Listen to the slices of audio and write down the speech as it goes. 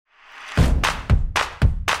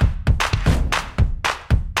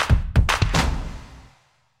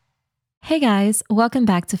Hey guys, welcome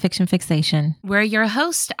back to Fiction Fixation. We're your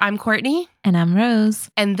host. I'm Courtney. And I'm Rose.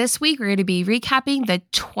 And this week we're going to be recapping the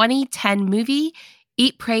 2010 movie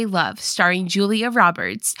Eat, Pray, Love, starring Julia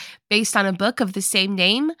Roberts, based on a book of the same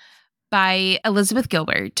name by Elizabeth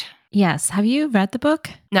Gilbert. Yes. Have you read the book?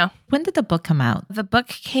 No. When did the book come out? The book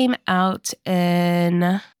came out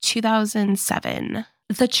in 2007.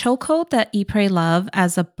 The chokehold that Eat, Pray, Love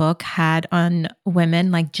as a book had on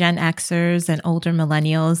women like Gen Xers and older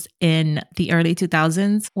millennials in the early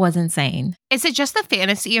 2000s was insane. Is it just the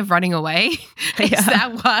fantasy of running away? Is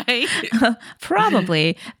that why?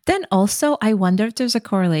 Probably. Then also, I wonder if there's a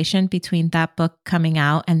correlation between that book coming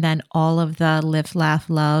out and then all of the live, laugh,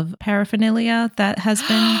 love paraphernalia that has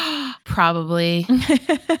been. Probably.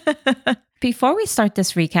 Before we start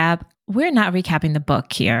this recap, we're not recapping the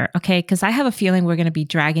book here, okay? Because I have a feeling we're going to be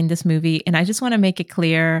dragging this movie. And I just want to make it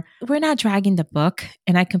clear, we're not dragging the book.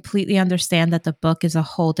 And I completely understand that the book is a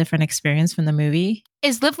whole different experience from the movie.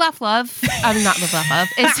 Is Live, Laugh, Love, not Live, Laugh, Love,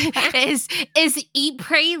 is Eat,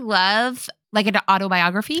 Pray, Love like an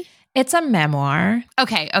autobiography? It's a memoir.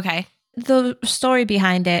 Okay. The story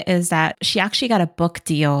behind it is that she actually got a book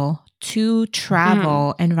deal to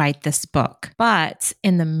travel and write this book. But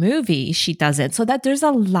in the movie, she doesn't. So that there's a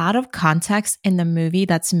lot of context in the movie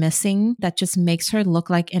that's missing that just makes her look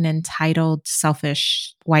like an entitled,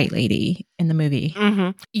 selfish white lady in the movie.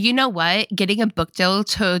 Mm-hmm. You know what? Getting a book deal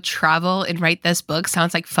to travel and write this book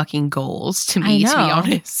sounds like fucking goals to me, to be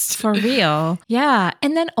honest. For real. Yeah.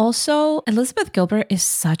 And then also, Elizabeth Gilbert is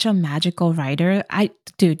such a magical writer.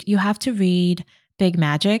 Dude, you have to read Big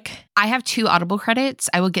Magic. I have 2 Audible credits.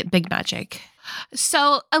 I will get Big Magic.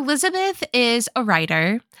 So Elizabeth is a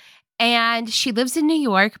writer and she lives in New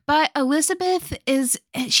York, but Elizabeth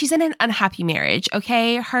she's in an unhappy marriage,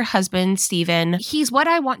 okay? Her husband, Steven, he's what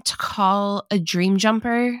I want to call a dream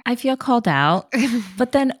jumper. I feel called out.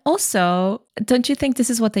 But then also, don't you think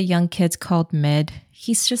this is what the young kids called mid?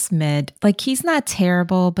 He's just mid. Like, he's not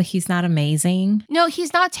terrible, but he's not amazing. No,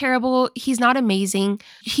 he's not terrible. He's not amazing.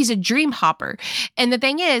 He's a dream hopper. And the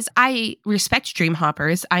thing is, I respect dream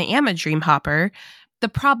hoppers. I am a dream hopper. The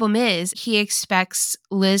problem is he expects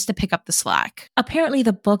Liz to pick up the slack. Apparently,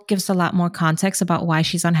 the book gives a lot more context about why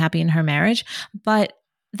she's unhappy in her marriage, but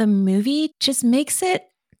the movie just makes it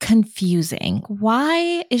confusing.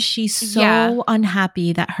 Why is she so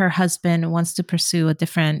unhappy that her husband wants to pursue a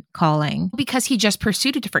different calling? Because he just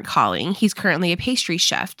pursued a different calling. He's currently a pastry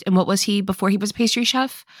chef. And what was he before he was a pastry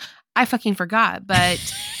chef? I fucking forgot, but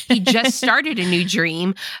he just started a new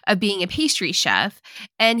dream of being a pastry chef,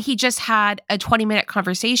 and he just had a 20-minute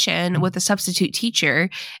conversation with a substitute teacher,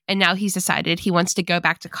 and now he's decided he wants to go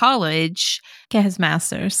back to college, get his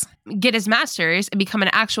master's, and become an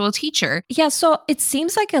actual teacher. Yeah, so it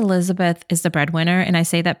seems like Elizabeth is the breadwinner, and I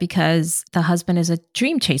say that because the husband is a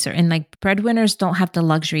dream chaser, and like breadwinners don't have the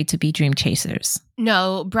luxury to be dream chasers.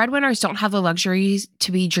 No, breadwinners don't have the luxury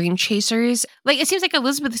to be dream chasers. Like, it seems like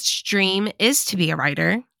Elizabeth's dream is to be a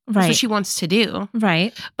writer. Right. That's what she wants to do.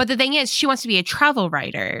 Right. But the thing is, she wants to be a travel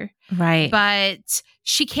writer. Right. But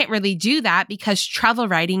she can't really do that because travel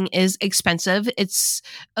writing is expensive. It's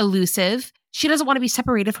elusive. She doesn't want to be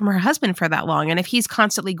separated from her husband for that long. And if he's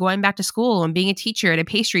constantly going back to school and being a teacher and a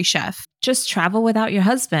pastry chef, just travel without your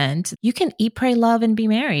husband. You can eat, pray, love, and be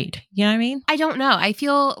married. You know what I mean? I don't know. I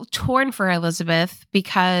feel torn for Elizabeth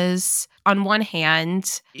because on one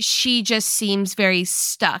hand, she just seems very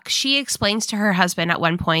stuck. She explains to her husband at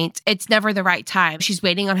one point, it's never the right time. She's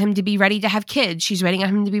waiting on him to be ready to have kids. She's waiting on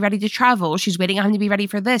him to be ready to travel. She's waiting on him to be ready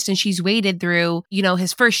for this. And she's waited through,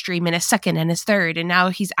 his first dream and his second and his third. And now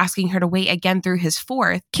he's asking her to wait again through his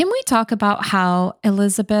fourth. Can we talk about how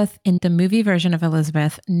Elizabeth, in the movie version of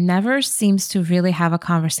Elizabeth, never seems to really have a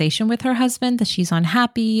conversation with her husband that she's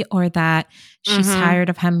unhappy or that she's tired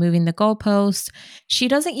of him moving the goalposts. She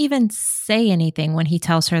doesn't even say anything when he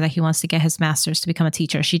tells her that he wants to get his master's to become a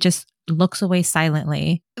teacher. She just looks away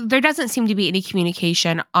silently. There doesn't seem to be any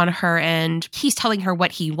communication on her end. He's telling her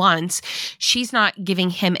what he wants. She's not giving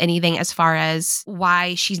him anything as far as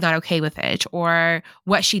why she's not okay with it or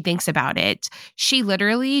what she thinks about it. She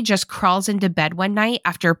literally just crawls into bed one night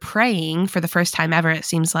after praying for the first time ever, it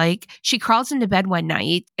seems like. She crawls into bed one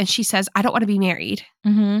night and she says, I don't want to be married.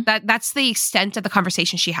 Mm-hmm. That's the extent of the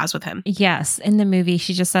conversation she has with him. Yes. In the movie,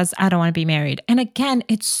 she just says, I don't want to be married. And again,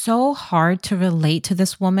 it's so hard to relate to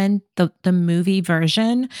this woman, the movie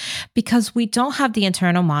version, because we don't have the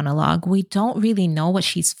internal monologue. We don't really know what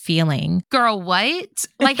she's feeling. Girl, what?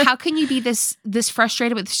 Like, how can you be this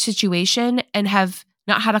frustrated with the situation and have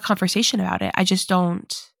not had a conversation about it? I just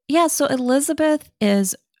don't. Yeah. So Elizabeth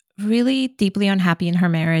is really deeply unhappy in her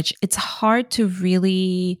marriage. It's hard to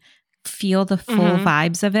really feel the full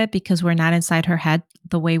vibes of it because we're not inside her head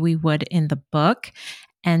the way we would in the book.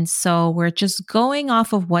 And so we're just going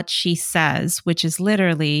off of what she says, which is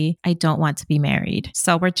literally, I don't want to be married.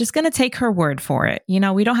 So we're just going to take her word for it. You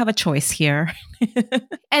know, we don't have a choice here.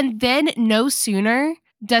 And then no sooner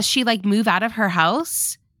does she like move out of her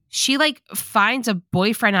house, she like finds a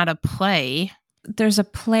boyfriend at a play. There's a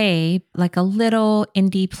play, like a little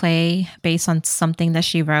indie play based on something that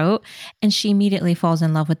she wrote. And she immediately falls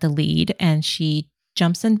in love with the lead and she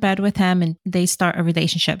jumps in bed with him and they start a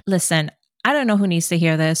relationship. Listen, I don't know who needs to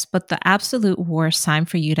hear this, but the absolute worst time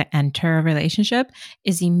for you to enter a relationship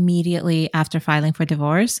is immediately after filing for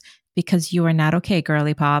divorce because you are not okay,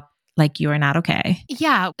 girly pop. Like you are not okay.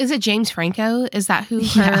 Yeah. Is it James Franco? Is that who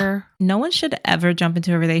her... No one should ever jump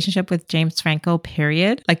into a relationship with James Franco,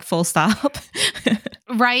 period. Like full stop.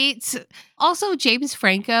 Right. Also, James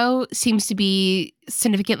Franco seems to be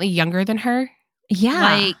significantly younger than her. Yeah.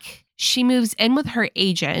 Like she moves in with her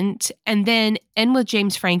agent and then in with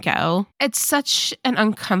James Franco. It's such an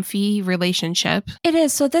uncomfy relationship. It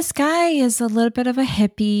is. So this guy is a little bit of a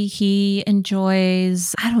hippie. He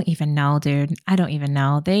enjoys, I don't even know, dude. I don't even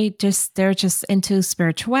know. They're just into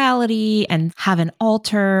spirituality and have an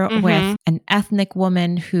altar with an ethnic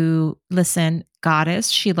woman who, listen, goddess.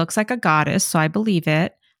 She looks like a goddess. So I believe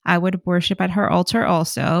it. I would worship at her altar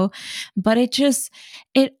also. But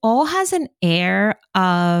it all has an air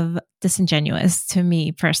of disingenuous to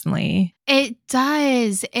me personally. It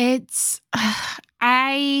does.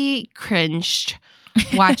 I cringed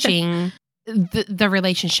watching the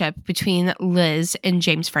relationship between Liz and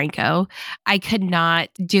James Franco. I could not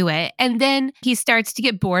do it. And then he starts to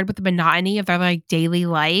get bored with the monotony of their like daily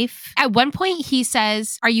life. At one point he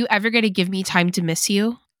says, "Are you ever going to give me time to miss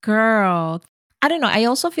you?" Girl, I don't know. I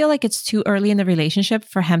also feel like it's too early in the relationship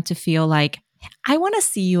for him to feel like, I want to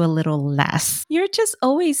see you a little less. You're just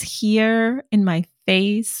always here in my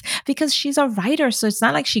face because she's a writer. So it's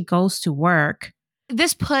not like she goes to work.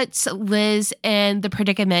 This puts Liz in the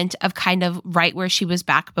predicament of kind of right where she was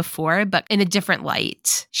back before, but in a different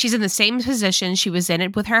light. She's in the same position she was in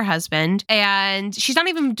it with her husband, and she's not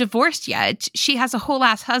even divorced yet. She has a whole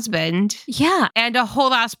ass husband. Yeah. And a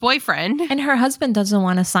whole ass boyfriend. And her husband doesn't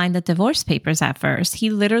want to sign the divorce papers at first.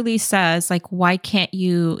 He literally says, like, why can't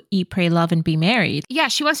you eat, pray, love, and be married? Yeah,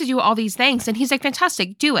 she wants to do all these things. And he's like,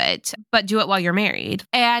 fantastic, do it, but do it while you're married.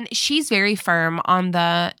 And she's very firm on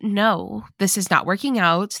no, this is not working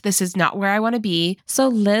out. This is not where I want to be. So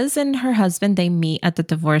Liz and her husband, they meet at the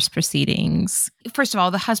divorce proceedings. First of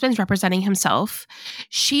all, the husband's representing himself.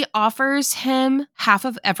 She offers him half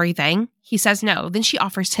of everything. He says no. Then she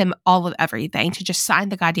offers him all of everything to just sign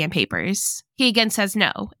the goddamn papers. He again says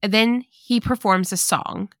no. And then he performs a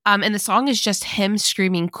song. And the song is just him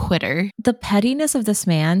screaming quitter. The pettiness of this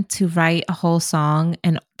man to write a whole song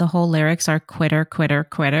and the whole lyrics are quitter, quitter,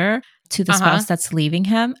 quitter to the spouse that's leaving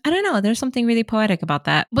him. I don't know. There's something really poetic about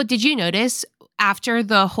that. But did you notice after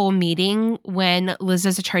the whole meeting when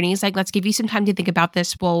Liz's attorney is like, let's give you some time to think about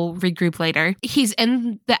this. We'll regroup later. He's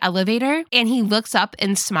in the elevator and he looks up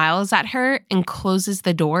and smiles at her and closes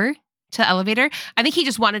the door to the elevator. I think he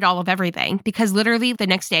just wanted all of everything because literally the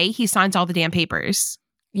next day he signs all the damn papers.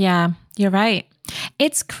 Yeah, you're right.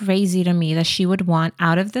 It's crazy to me that she would want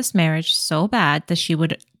out of this marriage so bad that she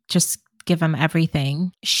would just give him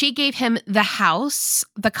everything. She gave him the house,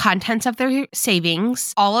 the contents of their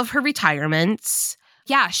savings, all of her retirements.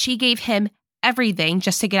 Yeah, she gave him everything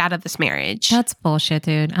just to get out of this marriage. That's bullshit,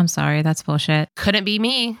 dude. I'm sorry. That's bullshit. Couldn't be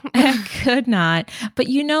me. Could not. But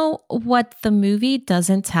you know what the movie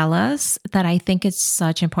doesn't tell us that I think is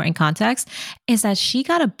such important context is that she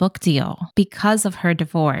got a book deal because of her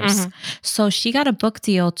divorce. So she got a book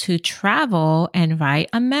deal to travel and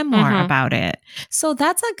write a memoir about it. So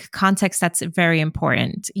that's a context that's very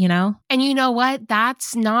important, you know? And you know what?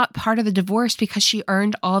 That's not part of the divorce because she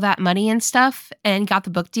earned all that money and stuff and got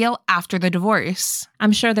the book deal after the divorce.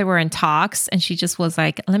 I'm sure they were in talks and she just was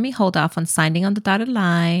like, let me hold off on signing on the dotted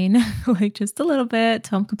line, like just a little bit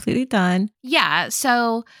till I'm completely done. Yeah.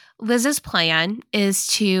 So Liz's plan is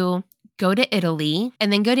to go to Italy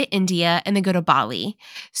and then go to India and then go to Bali.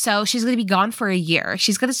 So she's going to be gone for a year.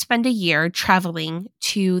 She's going to spend a year traveling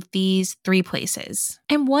to these 3 places.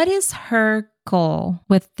 And what is her goal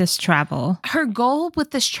with this travel? Her goal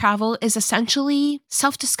with this travel is essentially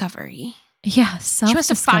self-discovery. Yeah, she wants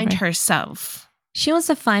to find herself. She wants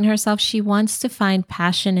to find herself. She wants to find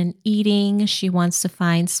passion in eating. She wants to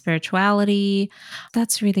find spirituality.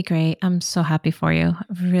 That's really great. I'm so happy for you. I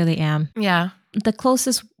really am. Yeah. The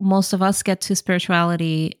closest most of us get to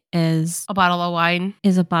spirituality is a bottle of wine.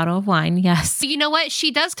 Is a bottle of wine, yes. So you know what? She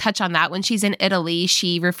does touch on that. When she's in Italy,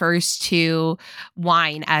 she refers to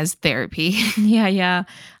wine as therapy. Yeah.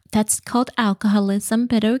 That's called alcoholism,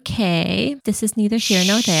 but okay. This is neither here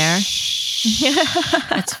nor there.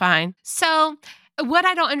 That's fine. So what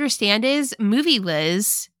I don't understand is movie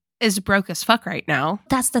Liz is broke as fuck right now.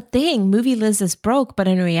 That's the thing. Movie Liz is broke, but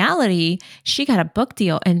in reality, she got a book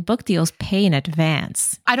deal, and book deals pay in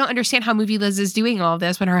advance. I don't understand how movie Liz is doing all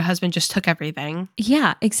this when her husband just took everything.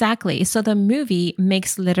 Yeah, exactly. So the movie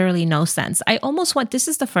makes literally no sense. This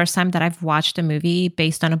is the first time that I've watched a movie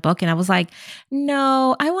based on a book, and I was like,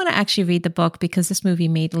 no, I want to actually read the book because this movie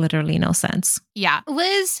made literally no sense. Yeah.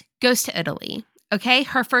 Liz goes to Italy. Okay.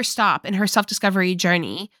 Her first stop in her self-discovery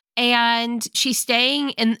journey. And she's staying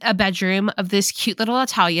in a bedroom of this cute little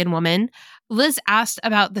Italian woman. Liz asked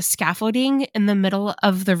about the scaffolding in the middle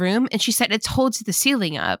of the room, and she said it holds the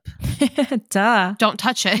ceiling up. Duh. Don't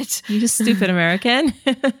touch it. You stupid American.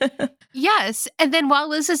 Yes. And then while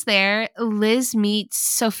Liz is there, Liz meets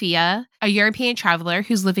Sophia, a European traveler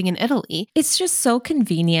who's living in Italy. It's just so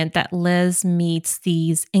convenient that Liz meets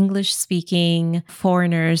these English-speaking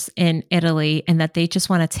foreigners in Italy and that they just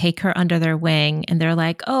want to take her under their wing. And they're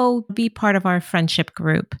like, oh, be part of our friendship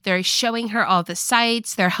group. They're showing her all the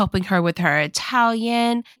sights. They're helping her with her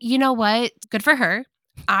Italian. You know what? Good for her.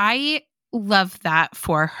 I love that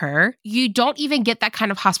for her. You don't even get that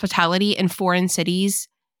kind of hospitality in foreign cities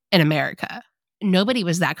in America. Nobody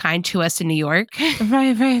was that kind to us in New York.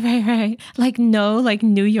 Right. Like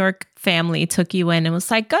New York family took you in and was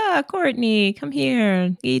like, Courtney, come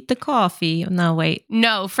here, eat the coffee. No, wait.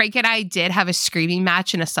 No, Frank and I did have a screaming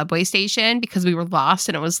match in a subway station because we were lost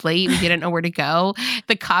and it was late. We didn't know where to go.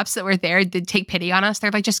 The cops that were there did take pity on us. They're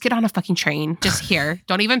like, just get on a fucking train. Just here.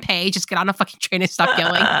 Don't even pay. Just get on a fucking train and stop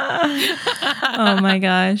yelling. Oh my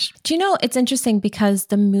gosh. Do you know, it's interesting because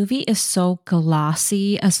the movie is so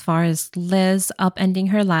glossy as far as Liz upending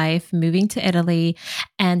her life, moving to Italy,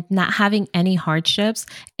 and not having any hardships.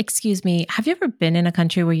 Excuse me, have you ever been in a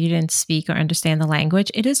country where you didn't speak or understand the language?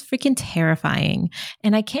 It is freaking terrifying.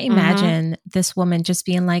 And I can't imagine this woman just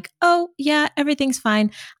being like, oh, yeah, everything's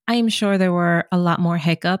fine. I am sure there were a lot more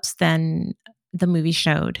hiccups than the movie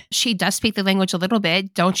showed. She does speak the language a little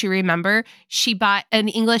bit. Don't you remember? She bought an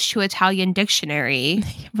English to Italian dictionary.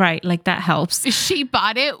 Right, like that helps. She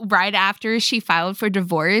bought it right after she filed for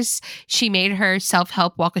divorce. She made her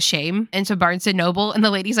self-help walk of shame into Barnes & Noble. And the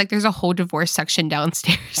lady's like, there's a whole divorce section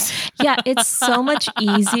downstairs. Yeah, it's so much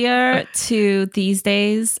easier these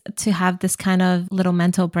days to have this kind of little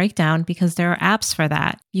mental breakdown because there are apps for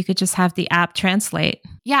that. You could just have the app translate.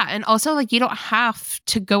 Yeah. And also, like, you don't have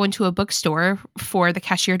to go into a bookstore for the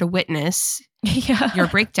cashier to witness your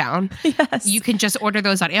breakdown. Yes. You can just order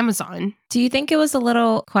those on Amazon. Do you think it was a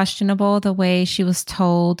little questionable the way she was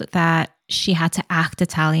told that she had to act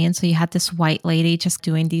Italian? So you had this white lady just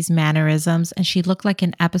doing these mannerisms and she looked like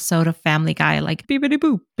an episode of Family Guy, like bibbidi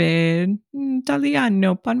boopin,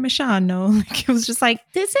 Italiano, parmigiano. Like, it was just like,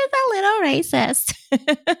 this is a little racist.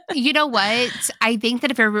 You know what? I think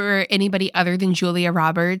that if it were anybody other than Julia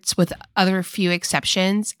Roberts, with other few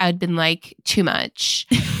exceptions, I'd been like, too much.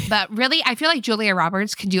 But really, I feel like Julia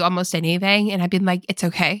Roberts can do almost anything. And I've been like, it's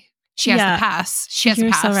okay. She has the pass. She has the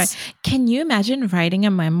pass. So right. Can you imagine writing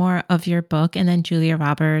a memoir of your book and then Julia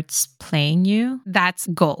Roberts playing you? That's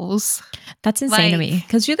goals. That's insane to me.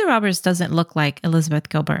 Because Julia Roberts doesn't look like Elizabeth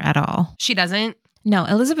Gilbert at all. She doesn't? No,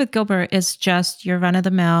 Elizabeth Gilbert is just your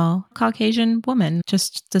run-of-the-mill Caucasian woman.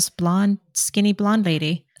 Just this blonde, skinny blonde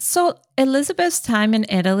lady. So Elizabeth's time in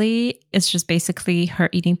Italy is just basically her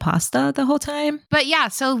eating pasta the whole time. But yeah,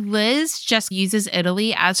 so Liz just uses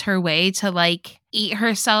Italy as her way to like eat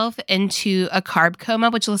herself into a carb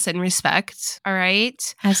coma, which, listen, respect. All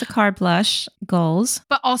right. As a carb lush, goals.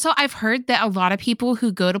 But also I've heard that a lot of people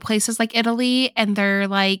who go to places like Italy and they're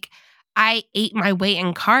like, I ate my weight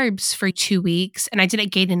in carbs for 2 weeks and I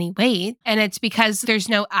didn't gain any weight. And it's because there's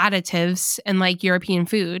no additives in like European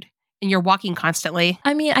food. And you're walking constantly.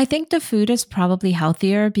 I mean, I think the food is probably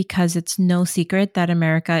healthier because it's no secret that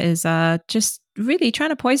America is just really trying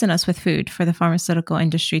to poison us with food for the pharmaceutical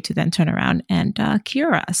industry to then turn around and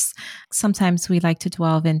cure us. Sometimes we like to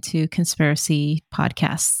delve into conspiracy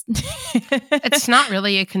podcasts. It's not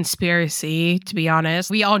really a conspiracy, to be honest.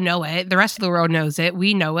 We all know it. The rest of the world knows it.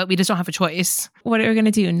 We know it. We just don't have a choice. What are we going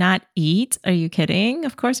to do? Not eat? Are you kidding?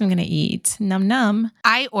 Of course I'm going to eat. Num num.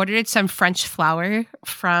 I ordered some French flour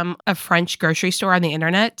from a French grocery store on the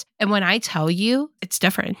internet. And when I tell you, it's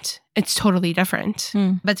different. It's totally different.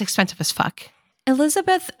 But it's expensive as fuck.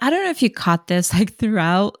 Elizabeth, I don't know if you caught this, like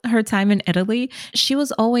throughout her time in Italy, she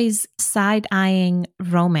was always side eyeing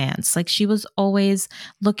romance. Like she was always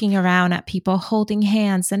looking around at people holding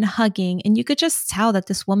hands and hugging. And you could just tell that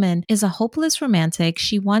this woman is a hopeless romantic.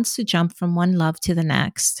 She wants to jump from one love to the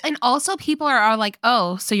next. And also people are like,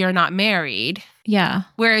 oh, so you're not married. Yeah.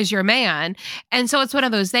 Where is your man? And so it's one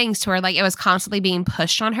of those things to where like it was constantly being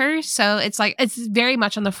pushed on her. So it's like, it's very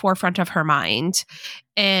much on the forefront of her mind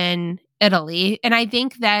in Italy. And I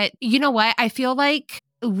think that, you know what? I feel like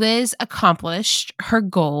Liz accomplished her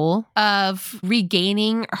goal of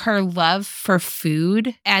regaining her love for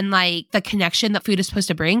food and like the connection that food is supposed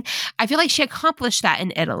to bring. I feel like she accomplished that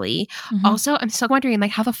in Italy. Mm-hmm. Also, I'm still wondering,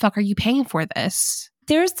 like, how the fuck are you paying for this?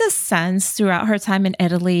 There's this sense throughout her time in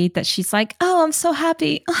Italy that she's like, oh, I'm so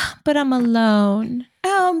happy, but I'm alone.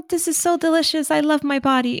 Oh, this is so delicious. I love my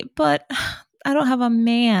body, but I don't have a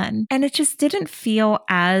man. And it just didn't feel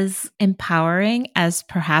as empowering as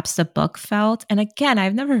perhaps the book felt. And again,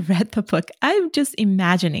 I've never read the book. I'm just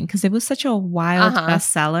imagining because it was such a wild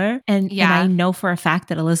bestseller. And I know for a fact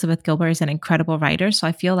that Elizabeth Gilbert is an incredible writer. So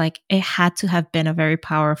I feel like it had to have been a very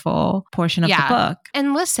powerful portion of the book.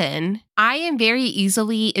 And listen, I am very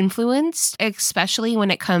easily influenced, especially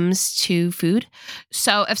when it comes to food.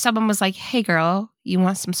 So if someone was like, hey, girl, you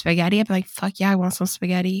want some spaghetti? I'd be like, fuck yeah, I want some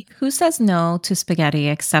spaghetti. Who says no to spaghetti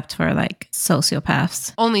except for like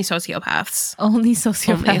sociopaths? Only sociopaths. Only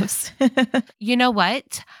sociopaths. Only. You know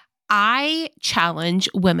what? I challenge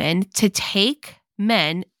women to take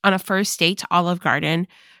men on a first date to Olive Garden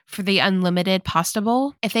for the unlimited pasta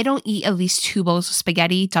bowl. If they don't eat at least 2 bowls of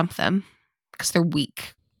spaghetti, dump them because they're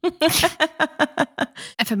weak.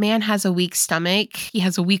 If a man has a weak stomach, he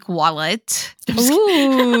has a weak wallet.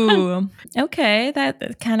 Ooh, okay,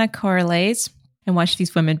 that kind of correlates. And watch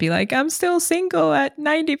these women be like, I'm still single at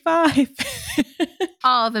 95.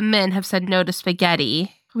 All the men have said no to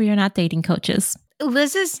spaghetti. We are not dating coaches.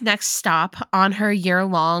 Liz's next stop on her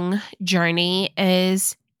year-long journey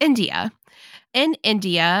is India. In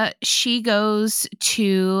India, she goes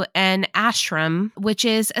to an ashram, which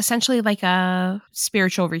is essentially like a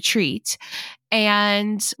spiritual retreat.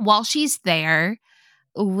 And while she's there,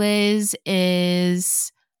 Liz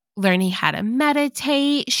is learning how to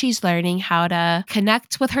meditate. She's learning how to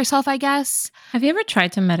connect with herself, I guess. Have you ever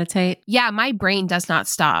tried to meditate? Yeah, my brain does not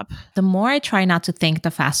stop. The more I try not to think,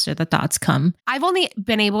 the faster the thoughts come. I've only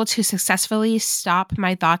been able to successfully stop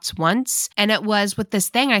my thoughts once. And it was with this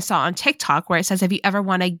thing I saw on TikTok where it says, if you ever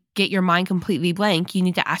want to get your mind completely blank, you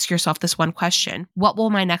need to ask yourself this one question. What will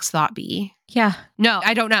my next thought be? Yeah. No,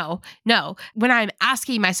 I don't know. No. When I'm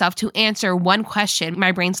asking myself to answer one question,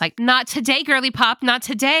 my brain's like, not today, girly pop, not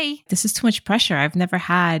today. This is too much pressure. I've never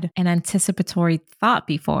had an anticipatory thought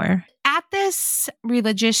before. At this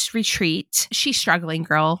religious retreat, she's struggling,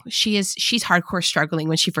 girl. She's hardcore struggling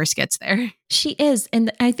when she first gets there. She is.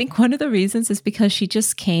 And I think one of the reasons is because she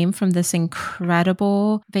just came from this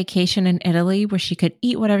incredible vacation in Italy where she could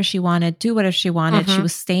eat whatever she wanted, do whatever she wanted. She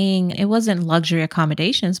was staying, it wasn't luxury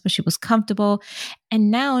accommodations, but she was comfortable.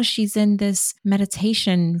 And now she's in this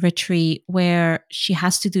meditation retreat where she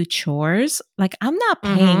has to do chores. Like, I'm not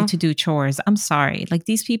paying to do chores. I'm sorry. Like,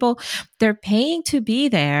 these people, they're paying to be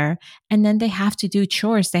there and then they have to do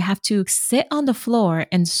chores. They have to sit on the floor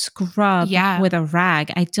and scrub with a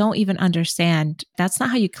rag. I don't even understand. That's not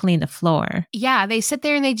how you clean the floor. Yeah, they sit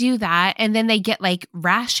there and they do that. And then they get like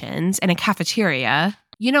rations in a cafeteria.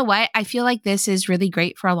 You know what? I feel like this is really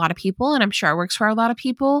great for a lot of people. And I'm sure it works for a lot of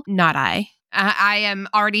people. Not I. I am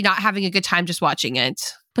already not having a good time just watching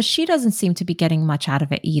it. But she doesn't seem to be getting much out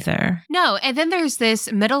of it either. No. And then there's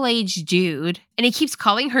this middle-aged dude, and he keeps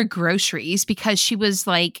calling her groceries because she was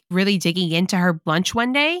like really digging into her lunch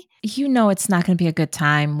one day. You know it's not going to be a good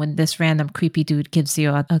time when this random creepy dude gives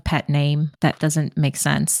you a pet name that doesn't make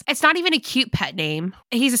sense. It's not even a cute pet name.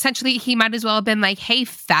 He might as well have been like, hey,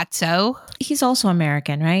 fatso. He's also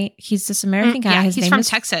American, right? He's this American guy. Yeah, he's from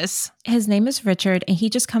Texas. His name is Richard, and he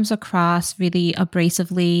just comes across really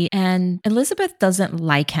abrasively. And Elizabeth doesn't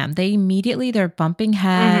like him. They're bumping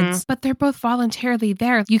heads. But they're both voluntarily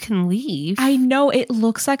there. You can leave. I know. It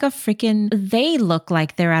looks like they look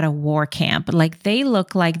like they're at a war camp. Like, they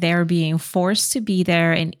look like they're being forced to be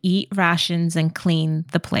there and eat rations and clean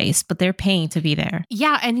the place, but they're paying to be there.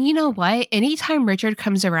 Yeah. And you know what? Anytime Richard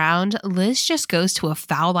comes around, Liz just goes to a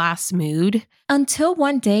foul ass mood. Until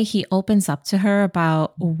one day he opens up to her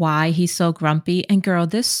about why he's so grumpy. And girl,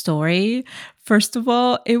 this story, first of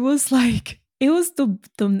all, it was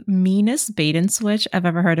the meanest bait and switch I've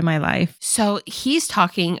ever heard in my life. So he's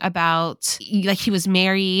talking about like he was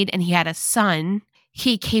married and he had a son.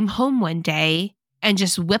 He came home one day and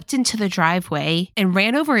just whipped into the driveway and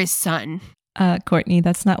ran over his son. Courtney,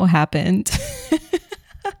 that's not what happened.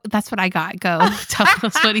 That's what I got. Go. Tell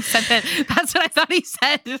us what he said. That's what I thought he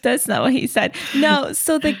said. That's not what he said. No.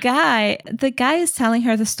 So the guy is telling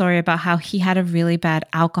her the story about how he had a really bad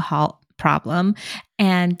alcohol problem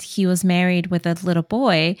and he was married with a little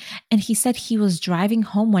boy. And he said he was driving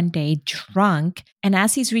home one day drunk. And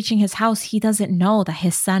as he's reaching his house, he doesn't know that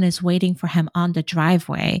his son is waiting for him on the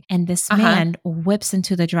driveway. And this man whips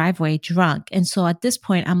into the driveway drunk. And so at this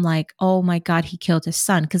point, I'm like, oh my God, he killed his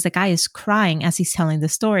son. Because the guy is crying as he's telling the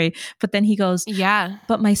story. But then he goes, yeah,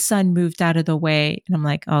 but my son moved out of the way. And I'm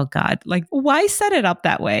like, oh God, like, why set it up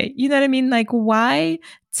that way? You know what I mean? Like, why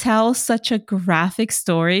tell such a graphic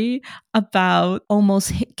story about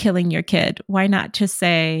almost killing your kid? Why not just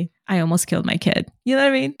say, I almost killed my kid? You know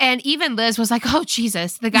what I mean? And even Liz was like, oh,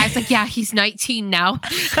 Jesus. The guy's like, yeah, he's 19 now.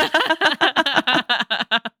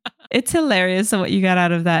 It's hilarious. So what you got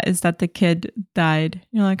out of that is that the kid died.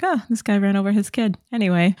 You're like, oh, this guy ran over his kid.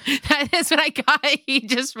 Anyway. That is what I got. He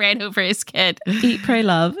just ran over his kid. Eat, pray,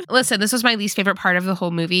 love. Listen, this was my least favorite part of the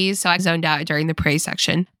whole movie. So I zoned out during the pray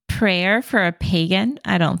section. Prayer for a pagan?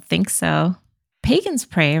 I don't think so. Pagans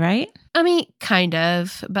pray, right? I mean, kind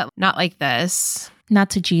of, but not like this. Not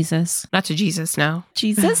to Jesus. Not to Jesus, no.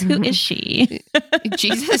 Jesus? Who is she?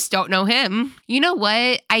 Jesus, don't know him. You know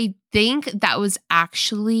what? I think that was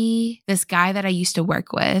actually this guy that I used to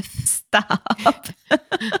work with. Stop.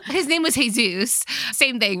 His name was Jesus.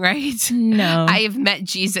 Same thing, right? No. I have met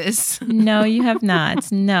Jesus. No, you have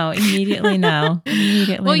not. No, immediately no.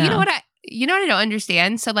 Immediately well, no. You know what I don't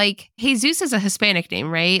understand? So like Jesus is a Hispanic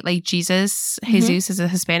name, right? Like Jesus, Jesus is a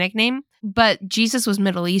Hispanic name, but Jesus was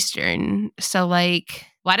Middle Eastern. So like,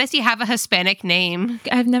 why does he have a Hispanic name?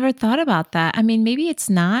 I've never thought about that. I mean, maybe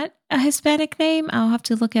it's not a Hispanic name. I'll have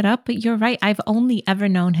to look it up, but you're right. I've only ever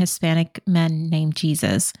known Hispanic men named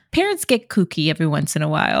Jesus. Parents get kooky every once in a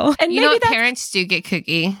while. And you know what? Parents do get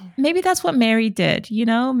kooky. Maybe that's what Mary did. You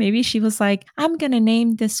know, maybe she was like, I'm going to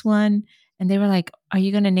name this one. And they were like, are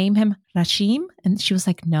you going to name him Rashim? And she was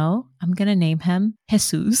like, no, I'm going to name him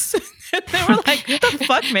Jesus. And they were like, what the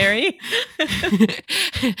fuck, Mary?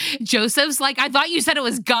 Joseph's like, I thought you said it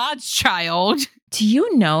was God's child. Do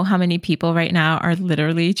you know how many people right now are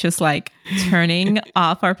literally just like turning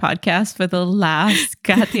off our podcast for the last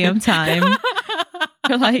goddamn time?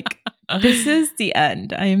 They're like, this is the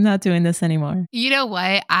end. I am not doing this anymore. You know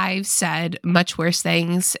what? I've said much worse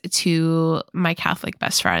things to my Catholic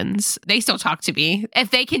best friends. They still talk to me.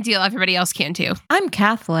 If they can deal, everybody else can too. I'm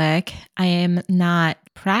Catholic. I am not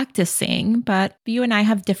practicing, but you and I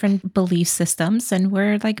have different belief systems and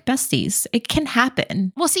we're like besties. It can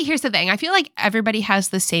happen. Well, see, here's the thing. I feel like everybody has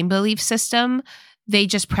the same belief system. They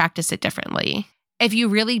just practice it differently. If you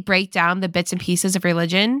really break down the bits and pieces of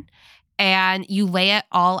religion, and you lay it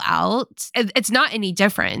all out, it's not any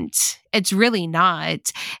different. It's really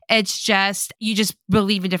not. It's just, you just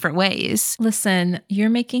believe in different ways. Listen,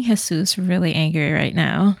 you're making Jesus really angry right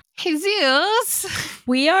now. Jesus.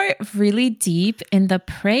 We are really deep in the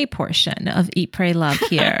pray portion of Eat, Pray, Love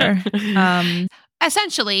here.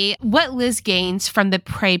 Essentially, what Liz gains from the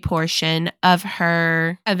pray portion of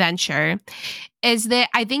her adventure is that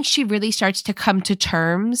I think she really starts to come to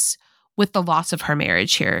terms with the loss of her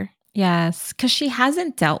marriage here. Yes, because she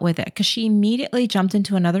hasn't dealt with it because she immediately jumped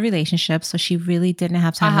into another relationship. So she really didn't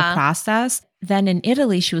have time to process. Then in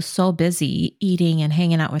Italy, she was so busy eating and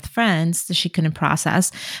hanging out with friends that she couldn't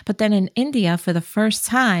process. But then in India, for the first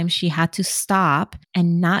time, she had to stop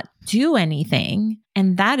and not do anything.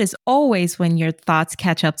 And that is always when your thoughts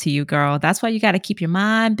catch up to you, girl. That's why you got to keep your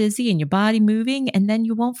mind busy and your body moving. And then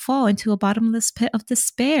you won't fall into a bottomless pit of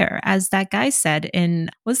despair, as that guy said in,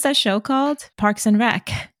 what's that show called? Parks and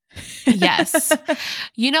Rec. Yes.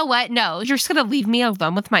 You know what? No, you're just going to leave me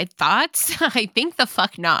alone with my thoughts? I think the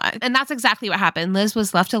fuck not. And that's exactly what happened. Liz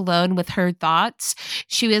was left alone with her thoughts.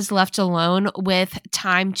 She was left alone with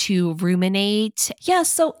time to ruminate. Yeah.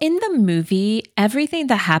 So in the movie, everything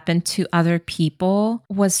that happened to other people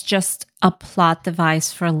was just a plot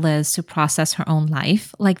device for Liz to process her own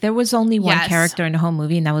life. Like there was only one character in the whole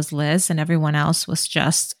movie, and that was Liz, and everyone else was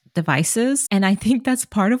just devices. And I think that's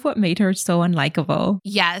part of what made her so unlikable.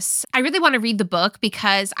 Yes. I really want to read the book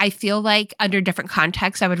because I feel like under different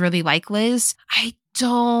contexts, I would really like Liz. I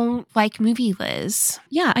don't like movie Liz.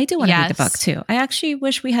 Yeah, I do want to read the book too. I actually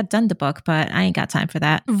wish we had done the book, but I ain't got time for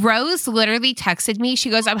that. Rose literally texted me. She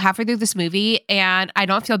goes, I'm halfway through this movie and I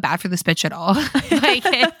don't feel bad for this bitch at all. Like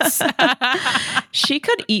it's she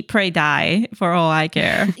could eat, pray, die for all I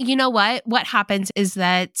care. You know what? What happens is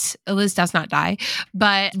that Liz does not die,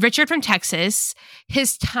 but Richard from Texas,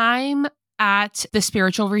 his time at the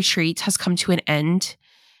spiritual retreat has come to an end.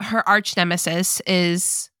 Her arch nemesis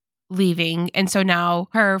is leaving. And so now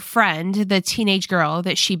her friend, the teenage girl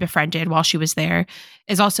that she befriended while she was there,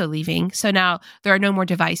 is also leaving. So now there are no more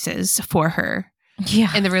devices for her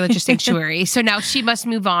in the religious sanctuary. So now she must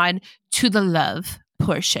move on to the love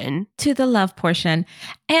portion. To the love portion.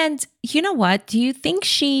 And you know what? Do you think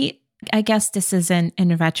I guess this is in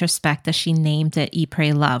retrospect that she named it Eat,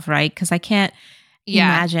 Pray, Love, right? Because I can't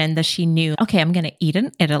imagine that she knew, okay, I'm going to eat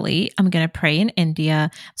in Italy. I'm going to pray in India.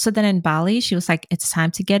 So then in Bali, she was like, it's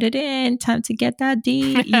time to get it in, time to get that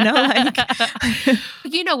D, like.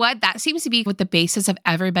 You know what? That seems to be what the basis of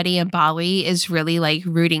everybody in Bali is really like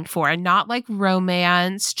rooting for. And not like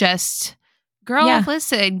romance, just, girl,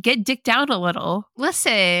 listen, get dick down a little.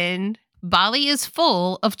 Listen, Bali is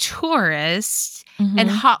full of tourists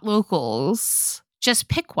and hot locals. Just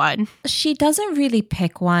pick one. She doesn't really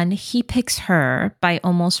pick one. He picks her by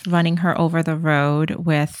almost running her over the road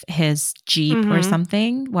with his Jeep or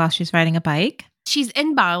something while she's riding a bike. She's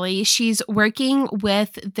in Bali. She's working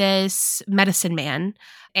with this medicine man,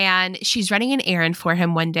 and she's running an errand for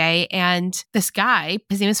him one day. And this guy,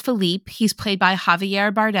 his name is Philippe. He's played by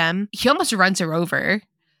Javier Bardem. He almost runs her over.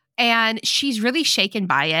 And she's really shaken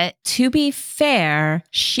by it. To be fair,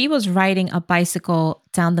 she was riding a bicycle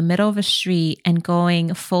down the middle of a street and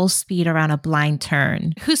going full speed around a blind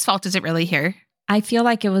turn. Whose fault is it really here? I feel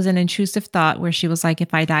like it was an intrusive thought where she was like,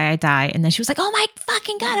 if I die, I die. And then she was like, oh my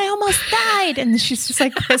fucking God, I almost died. And then she's just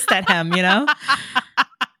like pissed at him, You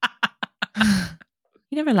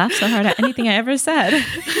never laughed so hard at anything I ever said.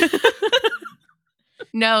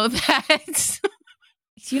 No, that's...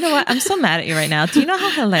 You know what? I'm so mad at you right now. Do you know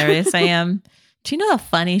how hilarious I am? Do you know the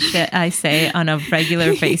funny shit I say on a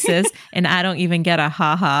regular basis and I don't even get a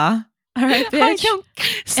ha-ha? All right, bitch.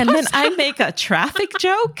 And then I make a traffic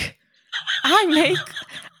joke. I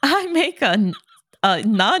make a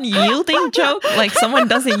non-yielding joke, like someone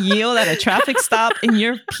doesn't yield at a traffic stop and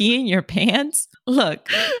you're peeing your pants. Look,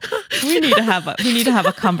 we need to have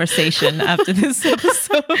a conversation after this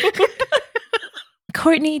episode.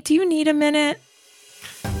 Courtney, do you need a minute?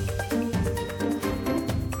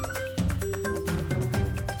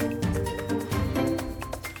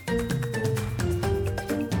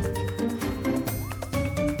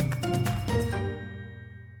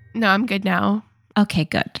 No, I'm good now. Okay,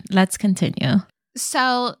 good. Let's continue.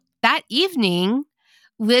 So that evening,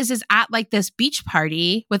 Liz is at like this beach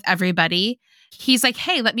party with everybody. He's like,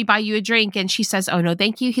 hey, let me buy you a drink. And she says, oh, no,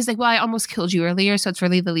 thank you. He's like, well, I almost killed you earlier, so it's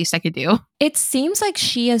really the least I could do. It seems like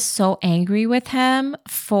she is so angry with him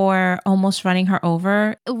for almost running her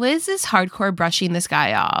over. Liz is hardcore brushing this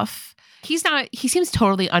guy off. He seems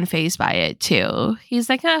totally unfazed by it too. He's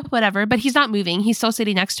like, whatever, but he's not moving. He's still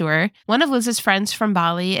sitting next to her. One of Liz's friends from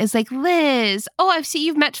Bali is like, Liz, oh, I've seen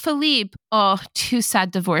you've met Philippe. Oh, 2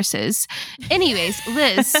 sad divorces. Anyways,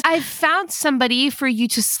 Liz, I've found somebody for you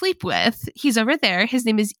to sleep with. He's over there. His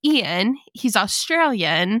name is Ian. He's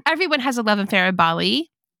Australian. Everyone has a love affair in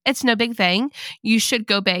Bali. It's no big thing. You should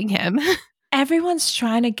go bang him. Everyone's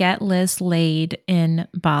trying to get Liz laid in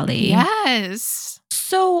Bali. Yes.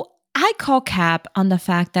 So I call cap on the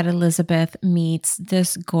fact that Elizabeth meets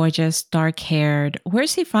this gorgeous, dark-haired,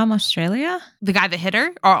 where's he from, Australia? The guy that hit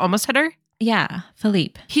her or almost hit her? Yeah,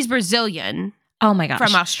 Philippe. He's Brazilian. Oh my gosh.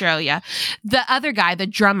 From Australia. The other guy, the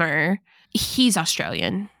drummer, he's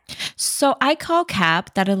Australian. So I call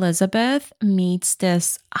cap that Elizabeth meets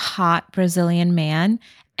this hot Brazilian man,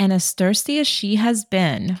 and as thirsty as she has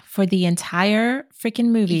been for the entire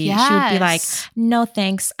freaking movie, she would be like, no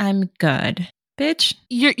thanks, I'm good. Bitch.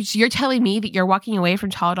 You're telling me that you're walking away from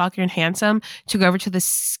Tall, Dark, and Handsome to go over to the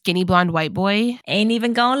skinny blonde white boy? Ain't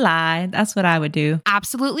even gonna lie. That's what I would do.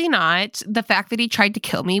 Absolutely not. The fact that he tried to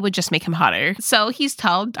kill me would just make him hotter. So he's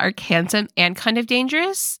tall, dark, handsome, and kind of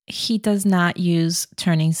dangerous. He does not use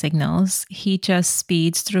turning signals. He just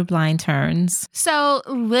speeds through blind turns. So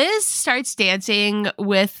Liz starts dancing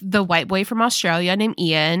with the white boy from Australia named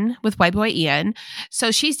Ian, with white boy Ian. So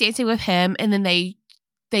she's dancing with him, and then they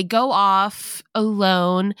go off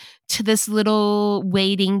alone to this little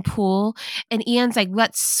wading pool. And Ian's like,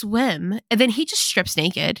 let's swim. And then he just strips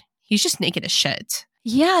naked. He's just naked as shit.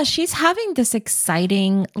 Yeah, she's having this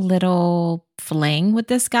exciting little fling with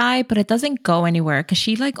this guy, but it doesn't go anywhere because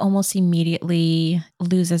she like almost immediately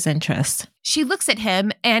loses interest. She looks at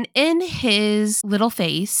him, and in his little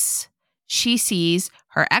face, she sees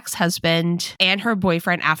her ex-husband and her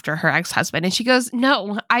boyfriend after her ex-husband. And she goes,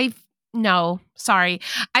 no, sorry.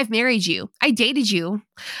 I've married you. I dated you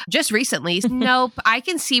just recently. Nope. I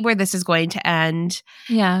can see where this is going to end.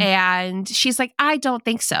 Yeah. And she's like, I don't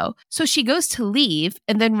think so. So she goes to leave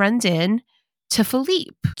and then runs in to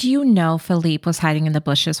Philippe. Do you know Philippe was hiding in the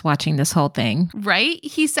bushes watching this whole thing? Right?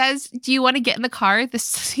 He says, do you want to get in the car?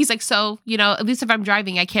 He's like, so, at least if I'm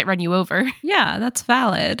driving, I can't run you over. Yeah, that's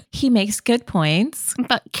valid. He makes good points.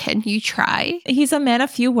 But can you try? He's a man of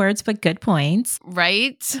few words, but good points.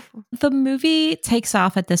 Right? The movie takes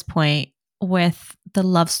off at this point with the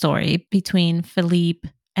love story between Philippe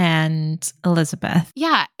and Elizabeth.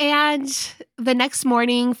 Yeah. And the next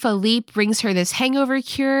morning, Philippe brings her this hangover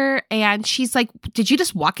cure. And she's like, did you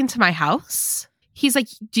just walk into my house? He's like,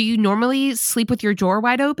 do you normally sleep with your door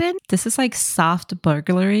wide open? This is like soft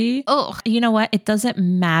burglary. Oh, you know what? It doesn't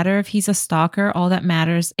matter if he's a stalker. All that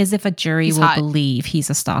matters is if a jury will believe he's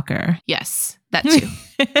a stalker. Yes, that too.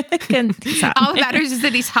 All that matters is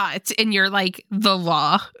that he's hot and you're like, the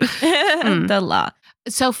law. The law.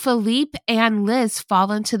 So Philippe and Liz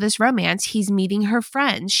fall into this romance. He's meeting her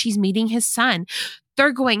friends. She's meeting his son.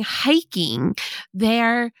 They're going hiking.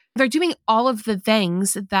 They're doing all of the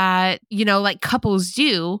things that, like couples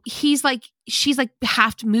do. She's like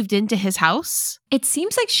half moved into his house. It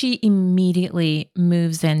seems like she immediately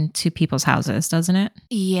moves into people's houses, doesn't it?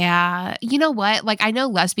 Yeah. You know what? Like, I know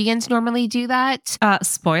lesbians normally do that.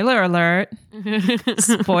 Spoiler alert.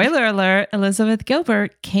 Spoiler alert. Elizabeth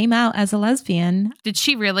Gilbert came out as a lesbian. Did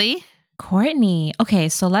she really? Courtney. Okay,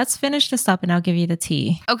 so let's finish this up and I'll give you the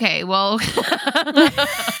tea. Okay, well.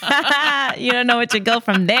 You don't know what to go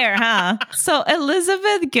from there, huh? So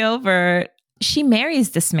Elizabeth Gilbert, she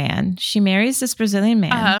marries this man. She marries this Brazilian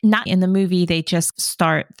man. Uh-huh. Not in the movie, they just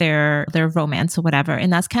start their romance or whatever.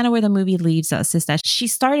 And that's kind of where the movie leaves us, is that she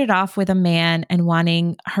started off with a man and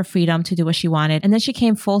wanting her freedom to do what she wanted. And then she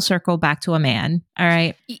came full circle back to a man. All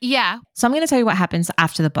right. Yeah. So I'm going to tell you what happens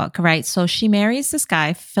after the book, right? So she marries this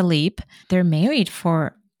guy, Philippe. They're married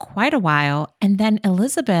for quite a while. And then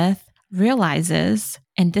Elizabeth realizes,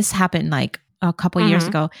 and this happened like a couple years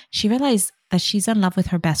ago, she realized that she's in love with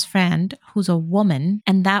her best friend, who's a woman,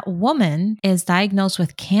 and that woman is diagnosed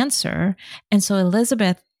with cancer. And so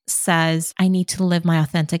Elizabeth says, I need to live my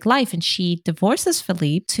authentic life. And she divorces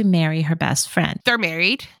Philippe to marry her best friend. They're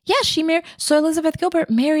married? Yeah, she married. So Elizabeth Gilbert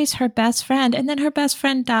marries her best friend, and then her best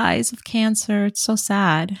friend dies of cancer. It's so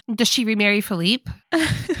sad. Does she remarry Philippe? I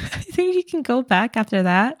think you can go back after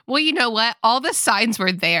that. Well, you know what? All the signs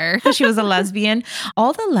were there. She was a lesbian.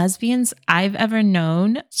 All the lesbians I've ever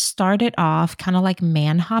known started off kind of like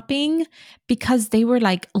man hopping because they were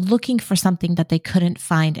like looking for something that they couldn't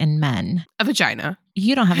find in men. A vagina.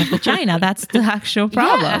 You don't have a vagina. That's the actual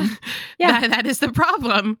problem. Yeah. That is the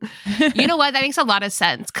problem. You know what? That makes a lot of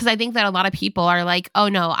sense because I think that a lot of people are like, oh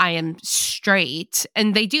no, I am straight.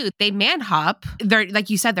 And they do. They man hop. They're, like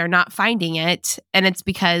you said, they're not finding it. And it's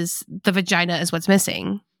because the vagina is what's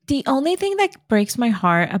missing. The only thing that breaks my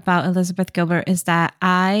heart about Elizabeth Gilbert is that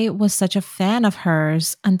I was such a fan of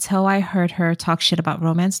hers until I heard her talk shit about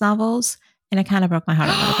romance novels. And it kind of broke my heart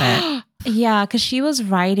a little bit. Yeah, because she was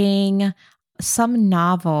writing some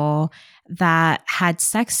novel that had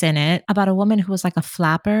sex in it about a woman who was like a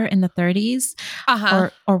flapper in the 30s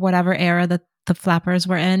or whatever era that the flappers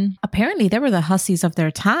were in. Apparently, they were the hussies of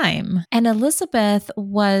their time. And Elizabeth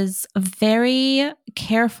was very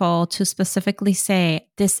careful to specifically say,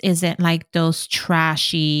 this isn't like those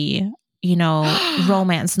trashy,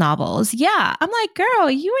 romance novels. Yeah. I'm like,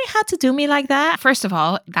 girl, you ain't had to do me like that. First of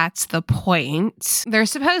all, that's the point. They're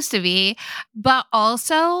supposed to be. But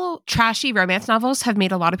also, trashy romance novels have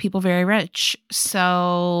made a lot of people very rich.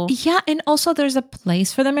 So... yeah. And also, there's a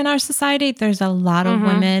place for them in our society. There's a lot of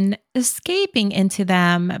women escaping into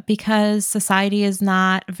them because society is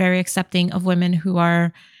not very accepting of women who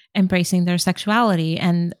are embracing their sexuality.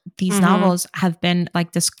 And these novels have been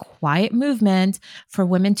like this quiet movement for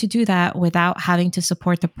women to do that without having to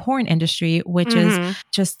support the porn industry, which is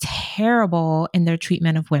just terrible in their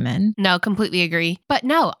treatment of women. No, completely agree. But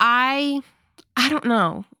no, I don't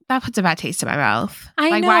know. That puts a bad taste in my mouth.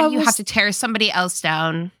 I know. Why do you have to tear somebody else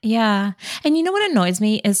down? Yeah. And you know what annoys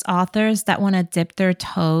me is authors that want to dip their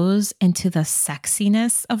toes into the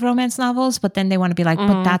sexiness of romance novels, but then they want to be like,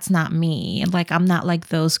 but that's not me. Like, I'm not like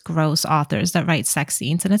those gross authors that write sex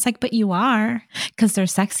scenes. And it's like, but you are, because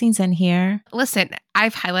there's sex scenes in here. Listen,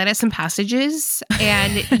 I've highlighted some passages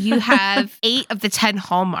and you have 8 of the 10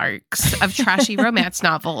 hallmarks of trashy romance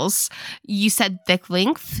novels. You said thick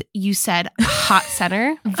length. You said hot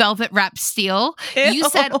center. Velvet wrapped steel. Ew. You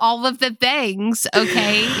said all of the things,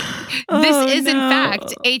 okay? This is, in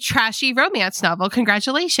fact, a trashy romance novel.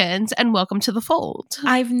 Congratulations and welcome to the fold.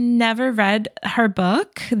 I've never read her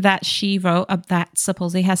book that she wrote that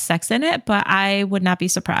supposedly has sex in it, but I would not be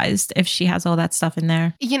surprised if she has all that stuff in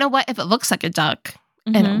there. You know what? If it looks like a duck,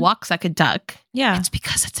 and it walks like a duck. Yeah. It's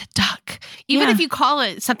because it's a duck. Even if you call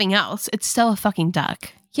it something else, it's still a fucking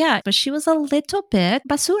duck. Yeah, but she was a little bit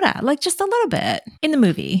basura, like just a little bit in the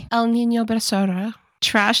movie. El niño basura.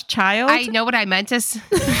 Trash child? I know what I meant to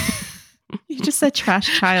You just said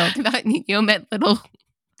trash child. That niño meant little.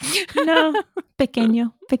 No,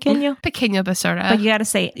 pequeño. Pequeño basura. But you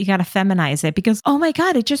gotta feminize it because, oh my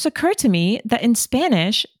God, it just occurred to me that in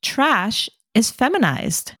Spanish, trash is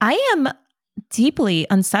feminized. I am deeply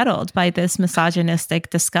unsettled by this misogynistic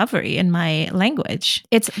discovery in my language.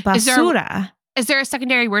 It's basura. Is there a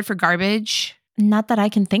secondary word for garbage? Not that I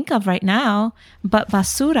can think of right now, but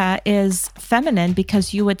basura is feminine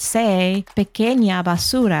because you would say pequeña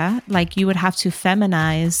basura, like you would have to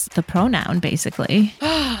feminize the pronoun, basically.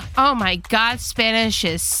 Oh my God, Spanish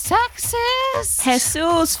is sexist.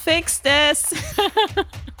 Jesus, fix this.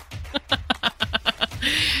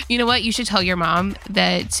 You know what? You should tell your mom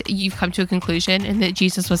that you've come to a conclusion and that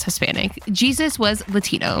Jesus was Hispanic. Jesus was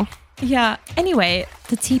Latino. Yeah. Anyway,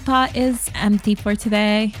 the teapot is empty for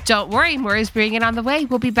today. Don't worry, more is bringing it on the way.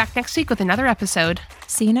 We'll be back next week with another episode.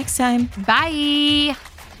 See you next time. Bye.